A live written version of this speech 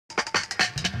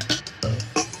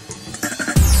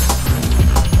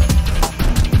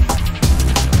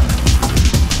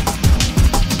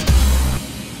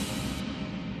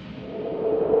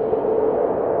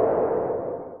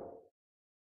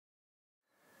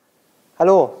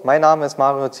Hallo, mein Name ist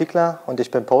Mario Ziegler und ich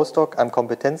bin Postdoc am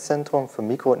Kompetenzzentrum für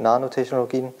Mikro- und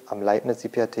Nanotechnologien am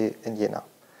Leibniz-IPHT in Jena.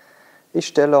 Ich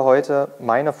stelle heute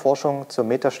meine Forschung zur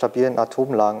metastabilen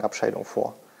Atomlagenabscheidung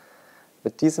vor.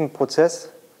 Mit diesem Prozess,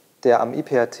 der am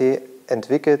IPHT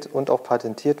entwickelt und auch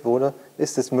patentiert wurde,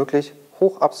 ist es möglich,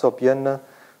 hochabsorbierende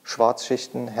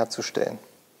Schwarzschichten herzustellen.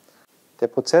 Der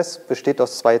Prozess besteht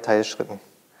aus zwei Teilschritten.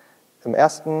 Im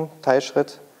ersten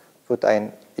Teilschritt wird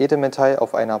ein Edelmetall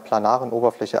auf einer planaren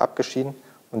Oberfläche abgeschieden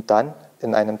und dann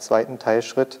in einem zweiten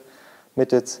Teilschritt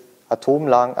mittels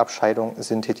Atomlagenabscheidung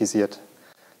synthetisiert.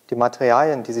 Die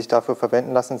Materialien, die sich dafür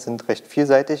verwenden lassen, sind recht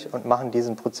vielseitig und machen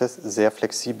diesen Prozess sehr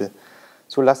flexibel.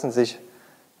 So lassen sich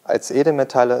als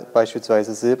Edelmetalle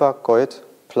beispielsweise Silber, Gold,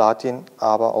 Platin,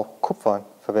 aber auch Kupfer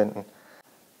verwenden.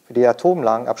 Für die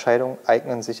Atomlagenabscheidung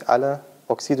eignen sich alle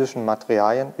oxidischen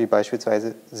Materialien, wie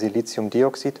beispielsweise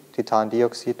Siliziumdioxid,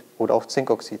 Titandioxid oder auch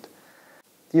Zinkoxid.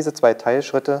 Diese zwei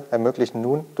Teilschritte ermöglichen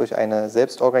nun durch eine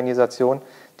Selbstorganisation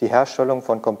die Herstellung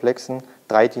von komplexen,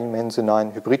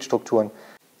 dreidimensionalen Hybridstrukturen,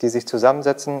 die sich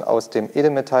zusammensetzen aus dem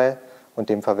Edelmetall und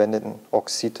dem verwendeten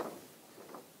Oxid.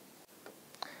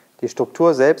 Die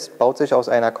Struktur selbst baut sich aus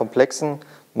einer komplexen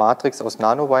Matrix aus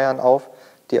Nanowires auf,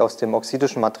 die aus dem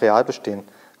oxidischen Material bestehen.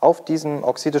 Auf diesem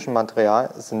oxidischen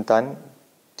Material sind dann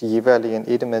die jeweiligen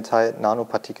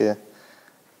Edelmetall-Nanopartikel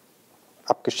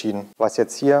abgeschieden, was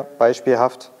jetzt hier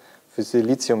beispielhaft für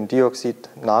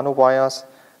Siliziumdioxid-Nanowires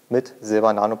mit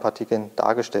Silber-Nanopartikeln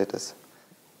dargestellt ist.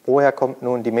 Woher kommt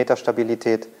nun die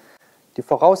Metastabilität? Die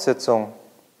Voraussetzung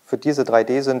für diese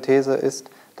 3D-Synthese ist,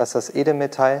 dass das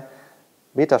Edelmetall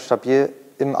metastabil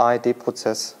im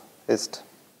AED-Prozess ist.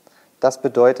 Das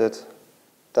bedeutet,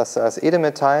 dass das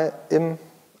Edelmetall im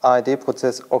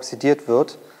AED-Prozess oxidiert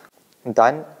wird und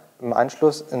dann im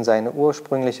Anschluss in seine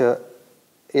ursprüngliche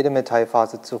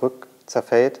Edelmetallphase zurück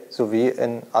zerfällt, sowie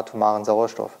in atomaren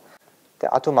Sauerstoff.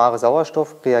 Der atomare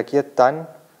Sauerstoff reagiert dann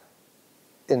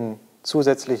in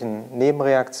zusätzlichen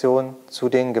Nebenreaktionen zu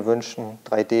den gewünschten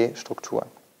 3D-Strukturen.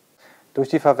 Durch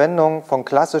die Verwendung von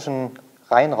klassischen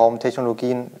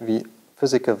Reinraumtechnologien wie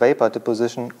Physical Vapor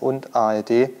Deposition und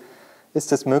ALD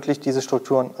ist es möglich, diese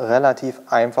Strukturen relativ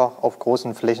einfach auf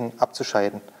großen Flächen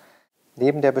abzuscheiden.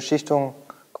 Neben der Beschichtung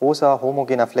großer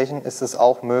homogener Flächen ist es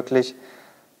auch möglich,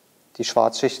 die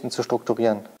Schwarzschichten zu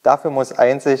strukturieren. Dafür muss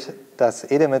einzig das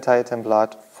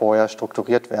Edelmetalltemplat vorher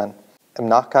strukturiert werden. Im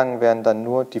Nachgang werden dann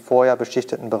nur die vorher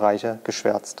beschichteten Bereiche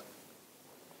geschwärzt.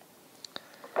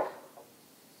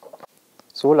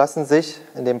 So lassen sich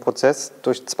in dem Prozess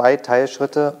durch zwei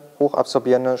Teilschritte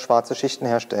hochabsorbierende schwarze Schichten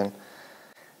herstellen.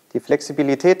 Die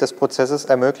Flexibilität des Prozesses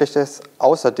ermöglicht es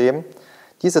außerdem,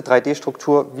 diese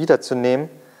 3D-Struktur wiederzunehmen,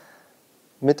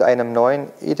 mit einem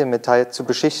neuen Edelmetall zu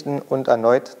beschichten und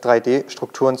erneut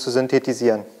 3D-Strukturen zu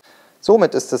synthetisieren.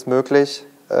 Somit ist es möglich,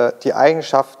 die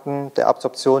Eigenschaften der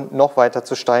Absorption noch weiter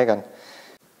zu steigern.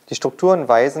 Die Strukturen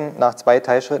weisen nach zwei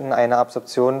Teilschritten eine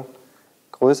Absorption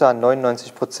größer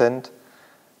 99%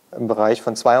 im Bereich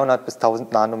von 200 bis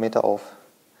 1000 Nanometer auf.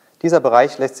 Dieser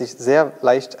Bereich lässt sich sehr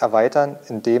leicht erweitern,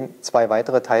 indem zwei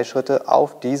weitere Teilschritte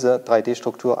auf diese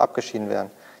 3D-Struktur abgeschieden werden.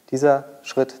 Dieser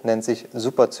Schritt nennt sich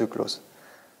Superzyklus.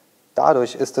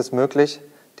 Dadurch ist es möglich,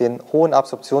 den hohen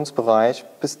Absorptionsbereich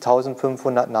bis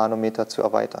 1500 Nanometer zu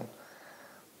erweitern.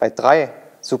 Bei 3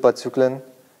 Superzyklen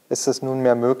ist es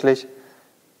nunmehr möglich,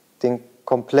 den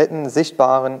kompletten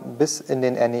sichtbaren bis in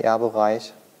den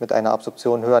NER-Bereich mit einer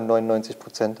Absorption höher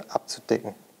 99%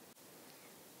 abzudecken.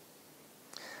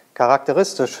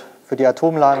 Charakteristisch für die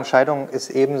Atomlagenscheidung ist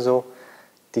ebenso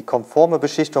die konforme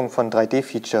Beschichtung von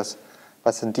 3D-Features,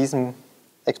 was in diesem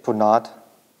Exponat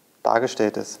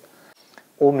dargestellt ist.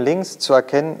 Oben links zu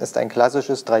erkennen ist ein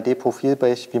klassisches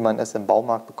 3D-Profilblech, wie man es im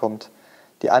Baumarkt bekommt.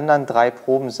 Die anderen drei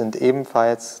Proben sind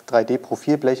ebenfalls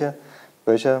 3D-Profilbleche,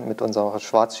 welche mit unserer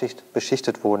Schwarzschicht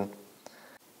beschichtet wurden.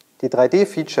 Die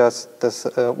 3D-Features des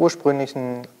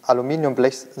ursprünglichen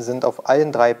Aluminiumblechs sind auf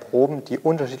allen drei Proben, die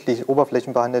unterschiedliche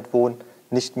Oberflächen behandelt wurden,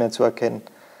 nicht mehr zu erkennen.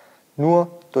 Nur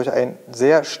durch einen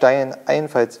sehr steilen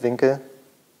Einfallswinkel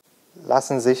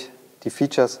lassen sich die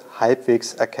Features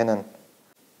halbwegs erkennen.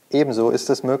 Ebenso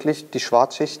ist es möglich, die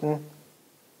Schwarzschichten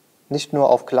nicht nur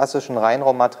auf klassischen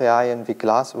Reinraummaterialien wie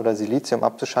Glas oder Silizium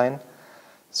abzuscheiden,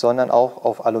 sondern auch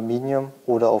auf Aluminium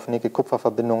oder auf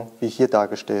Nickel-Kupfer-Verbindungen, wie hier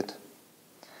dargestellt.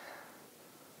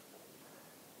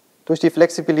 Durch die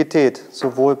Flexibilität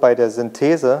sowohl bei der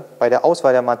Synthese, bei der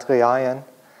Auswahl der Materialien,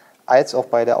 als auch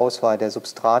bei der Auswahl der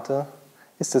Substrate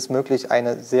ist es möglich,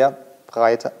 eine sehr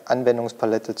breite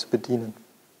Anwendungspalette zu bedienen.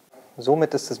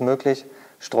 Somit ist es möglich,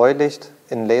 Streulicht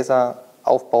in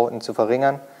Laseraufbauten zu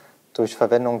verringern durch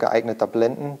Verwendung geeigneter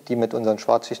Blenden, die mit unseren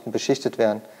Schwarzschichten beschichtet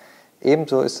werden.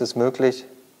 Ebenso ist es möglich,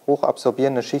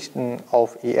 hochabsorbierende Schichten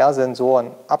auf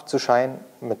IR-Sensoren abzuscheinen,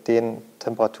 mit denen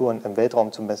Temperaturen im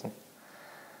Weltraum zu messen.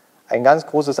 Ein ganz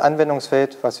großes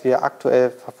Anwendungsfeld, was wir aktuell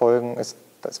verfolgen, ist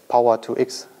das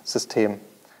Power-to-X-System.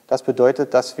 Das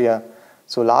bedeutet, dass wir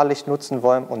Solarlicht nutzen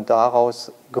wollen, um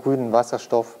daraus grünen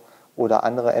Wasserstoff oder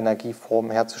andere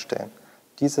Energieformen herzustellen.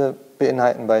 Diese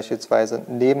beinhalten beispielsweise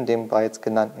neben dem bereits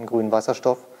genannten grünen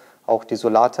Wasserstoff auch die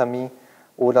Solarthermie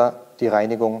oder die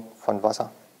Reinigung von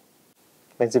Wasser.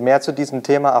 Wenn Sie mehr zu diesem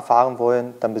Thema erfahren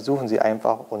wollen, dann besuchen Sie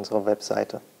einfach unsere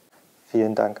Webseite.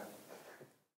 Vielen Dank.